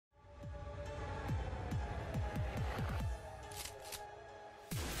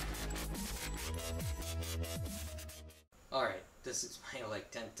Alright, this is my like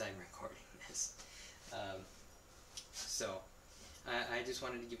 10th time recording this. So, I just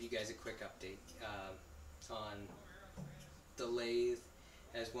wanted to give you guys a quick update on the lathe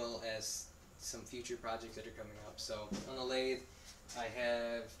as well as some future projects that are coming up. So, on the lathe, I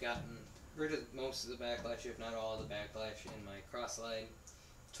have gotten rid of most of the backlash, if not all of the backlash in my cross slide.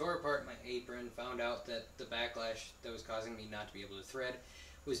 Tore apart my apron, found out that the backlash that was causing me not to be able to thread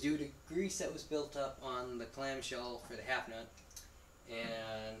was due to grease that was built up on the clamshell for the half nut,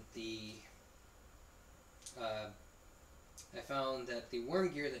 and I found that the worm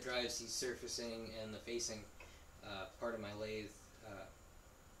gear that drives the surfacing and the facing part of my lathe,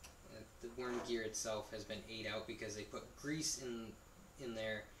 the worm gear itself has been ate out because they put grease in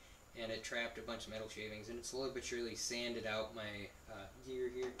there, and it trapped a bunch of metal shavings, and it slowly but surely sanded out my gear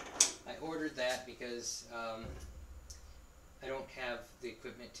here. I ordered that because I don't have the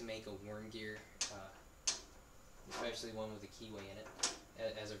equipment to make a worm gear, especially one with a keyway in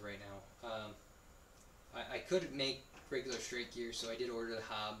it, as of right now. I could make regular straight gear, so I did order the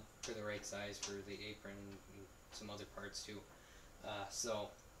hob for the right size for the apron and some other parts too. So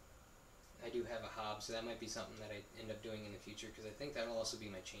I do have a hob, so that might be something that I end up doing in the future, because I think that'll also be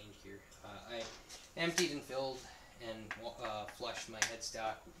my change gear. I emptied and filled and flushed my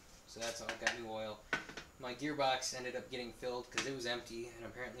headstock, so that's all. I've got new oil. My gearbox ended up getting filled because it was empty, and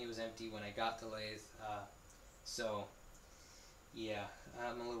apparently it was empty when I got the lathe. So yeah,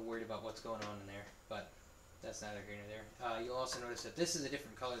 I'm a little worried about what's going on in there, but that's neither here nor there. You'll also notice that this is a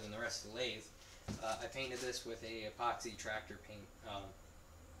different color than the rest of the lathe. I painted this with a epoxy tractor paint,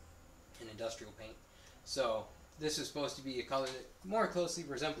 an industrial paint. So this was supposed to be a color that more closely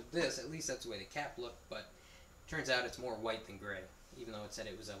resembled this. At least that's the way the cap looked, but turns out it's more white than gray, even though it said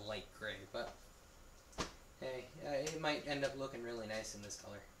it was a light gray. But hey, it might end up looking really nice in this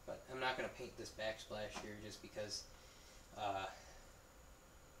color. But I'm not going to paint this backsplash here just because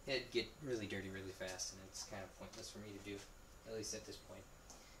it'd get really dirty really fast, and it's kind of pointless for me to do, at least at this point.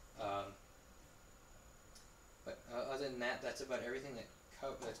 But other than that, that's about everything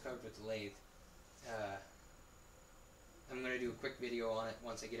that's covered with the lathe. I'm going to do a quick video on it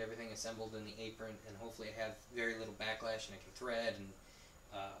once I get everything assembled in the apron, and hopefully I have very little backlash and I can thread and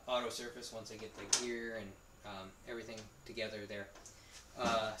auto surface once I get the gear and everything together there.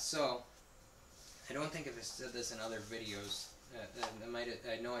 So I don't think if I said this in other videos.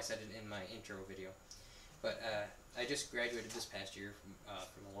 I know I said it in my intro video, but I just graduated this past year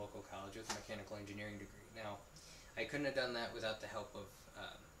from a local college with a mechanical engineering degree. Now, I couldn't have done that without the help of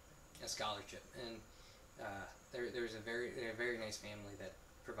a scholarship, and there's a very nice family that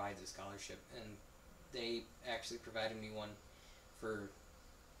provides a scholarship, and they actually provided me one for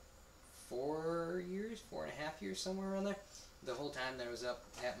 4 years, 4.5 years, somewhere around there, the whole time that I was up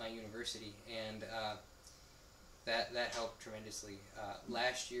at my university, and that helped tremendously.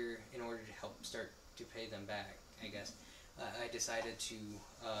 Last year, in order to help start to pay them back, I guess, I decided to,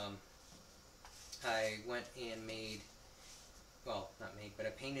 I went and made, well, not made, but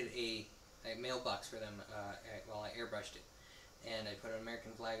I painted a mailbox for them while I airbrushed it. And I put an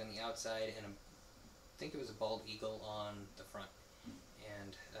American flag on the outside, and I think it was a bald eagle on the front.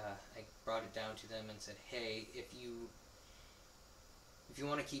 And I brought it down to them and said, hey, if you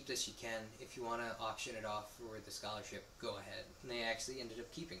want to keep this, you can. If you want to auction it off for the scholarship, go ahead. And they actually ended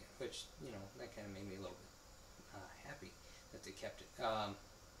up keeping it, which, you know, that kind of made me a little bit happy that they kept it.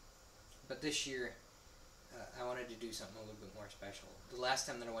 But this year, I wanted to do something a little bit more special. The last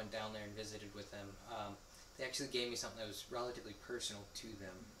time that I went down there and visited with them, they actually gave me something that was relatively personal to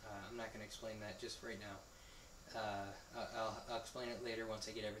them. I'm not going to explain that just right now. I'll explain it later once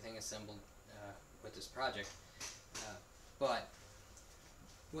I get everything assembled with this project. But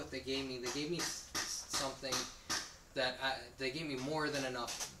what they gave me something that they gave me more than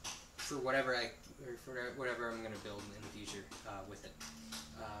enough for whatever I'm going to build in the future with it.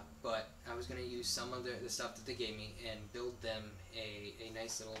 But I was going to use some of the stuff that they gave me and build them a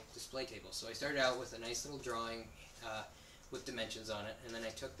nice little display table. So I started out with a nice little drawing with dimensions on it, and then I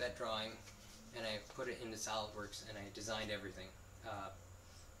took that drawing and I put it into SolidWorks and I designed everything.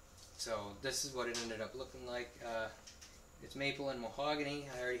 So this is what it ended up looking like. It's maple and mahogany.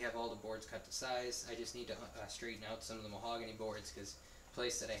 I already have all the boards cut to size. I just need to straighten out some of the mahogany boards, because the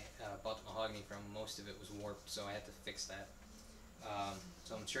place that I bought the mahogany from, most of it was warped, so I had to fix that.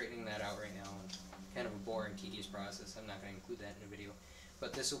 So I'm straightening that out right now. Kind of a boring, tedious process. I'm not going to include that in the video.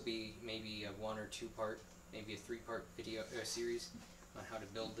 But this will be maybe a 1 or 2 part, maybe a 3-part video series on how to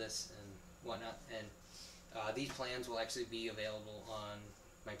build this and whatnot. And these plans will actually be available on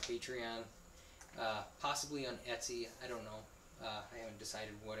my Patreon. Possibly on Etsy. I don't know. I haven't decided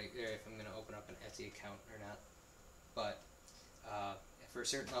if I'm going to open up an Etsy account or not. But For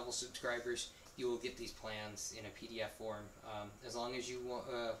certain level subscribers, you will get these plans in a PDF form. As long as you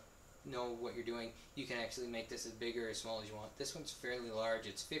know what you're doing, you can actually make this as big or as small as you want. This one's fairly large.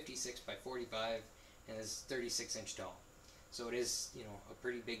 It's 56 by 45 and is 36 inch tall. So it is, you know, a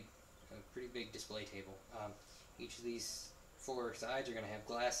pretty big display table. Each of these 4 sides are going to have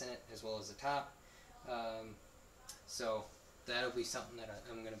glass in it, as well as the top. So that'll be something that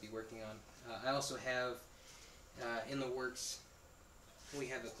I'm going to be working on. I also have in the works, we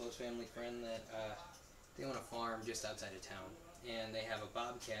have a close family friend that they own a farm just outside of town, and they have a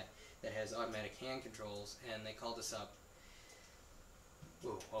bobcat that has automatic hand controls, and they called us up,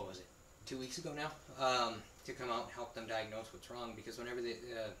 what was it, 2 weeks ago now, to come out and help them diagnose what's wrong, because whenever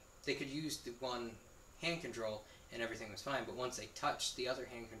they could use the one hand control and everything was fine, but once they touched the other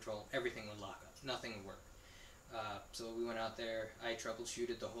hand control, everything would lock up, nothing would work. So we went out there, I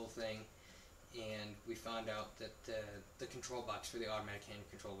troubleshooted the whole thing, and we found out that the control box for the automatic hand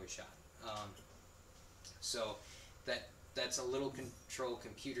control was shot. So that's a little control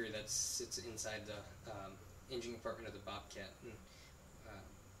computer that sits inside the engine compartment of the Bobcat. And,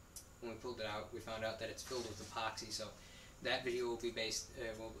 when we pulled it out, we found out that it's filled with epoxy. So that video will be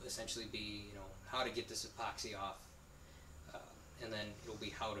will essentially be, you know, how to get this epoxy off, and then it'll be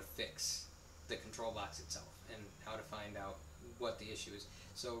how to fix the control box itself and how to find out what the issue is.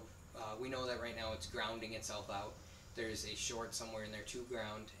 So we know that right now it's grounding itself out. There's a short somewhere in there to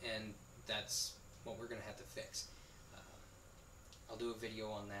ground, and that's what we're going to have to fix. I'll do a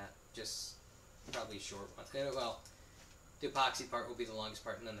video on that, just probably a short one. Well, the epoxy part will be the longest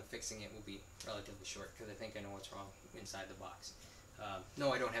part, and then the fixing it will be relatively short, because I think I know what's wrong inside the box.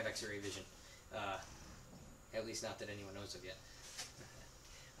 No, I don't have X-ray vision. At least not that anyone knows of yet.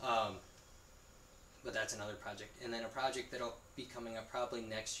 But that's another project. And then a project that'll be coming up probably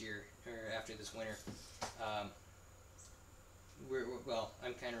next year, or after this winter. Well,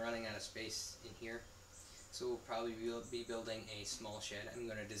 I'm kind of running out of space in here, so we'll probably be building a small shed. I'm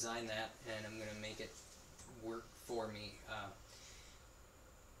going to design that, and I'm going to make it work for me,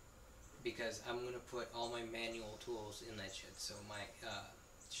 because I'm going to put all my manual tools in that shed. So my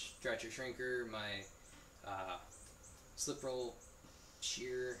stretcher shrinker, my slip roll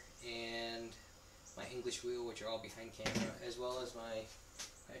shear, and my English wheel, which are all behind camera, as well as my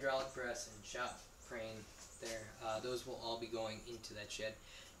hydraulic press and shop crane there. Those will all be going into that shed.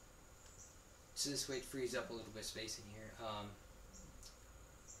 So this way it frees up a little bit of space in here.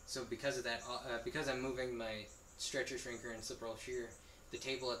 So because of that, because I'm moving my stretcher shrinker and slip roll shear, the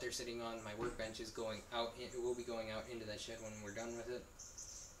table that they're sitting on, my workbench, is going out. It will be going out into that shed when we're done with it.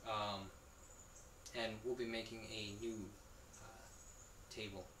 And we'll be making a new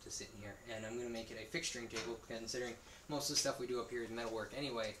table to sit in here, and I'm going to make it a fixturing table, considering most of the stuff we do up here is metalwork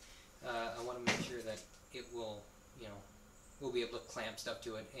anyway. I want to make sure that it will, you know, we'll be able to clamp stuff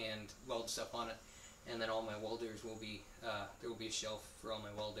to it and weld stuff on it, and then all my welders will be, there will be a shelf for all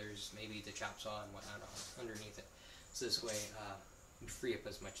my welders, maybe the chop saw and whatnot underneath it. So this way we free up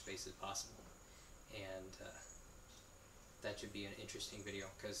as much space as possible, and that should be an interesting video,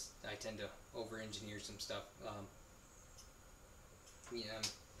 because I tend to over-engineer some stuff. Yeah, I'm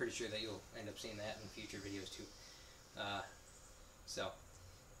pretty sure that you'll end up seeing that in future videos too. So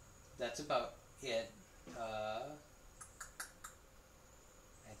that's about it. I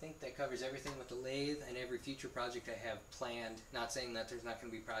think that covers everything with the lathe and every future project I have planned. Not saying that there's not going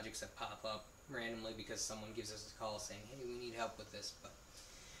to be projects that pop up randomly because someone gives us a call saying, hey, we need help with this, but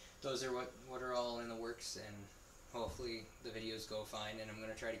those are what are all in the works, and hopefully the videos go fine, and I'm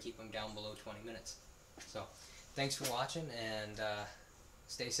going to try to keep them down below 20 minutes. So thanks for watching, and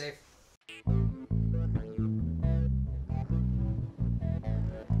stay safe.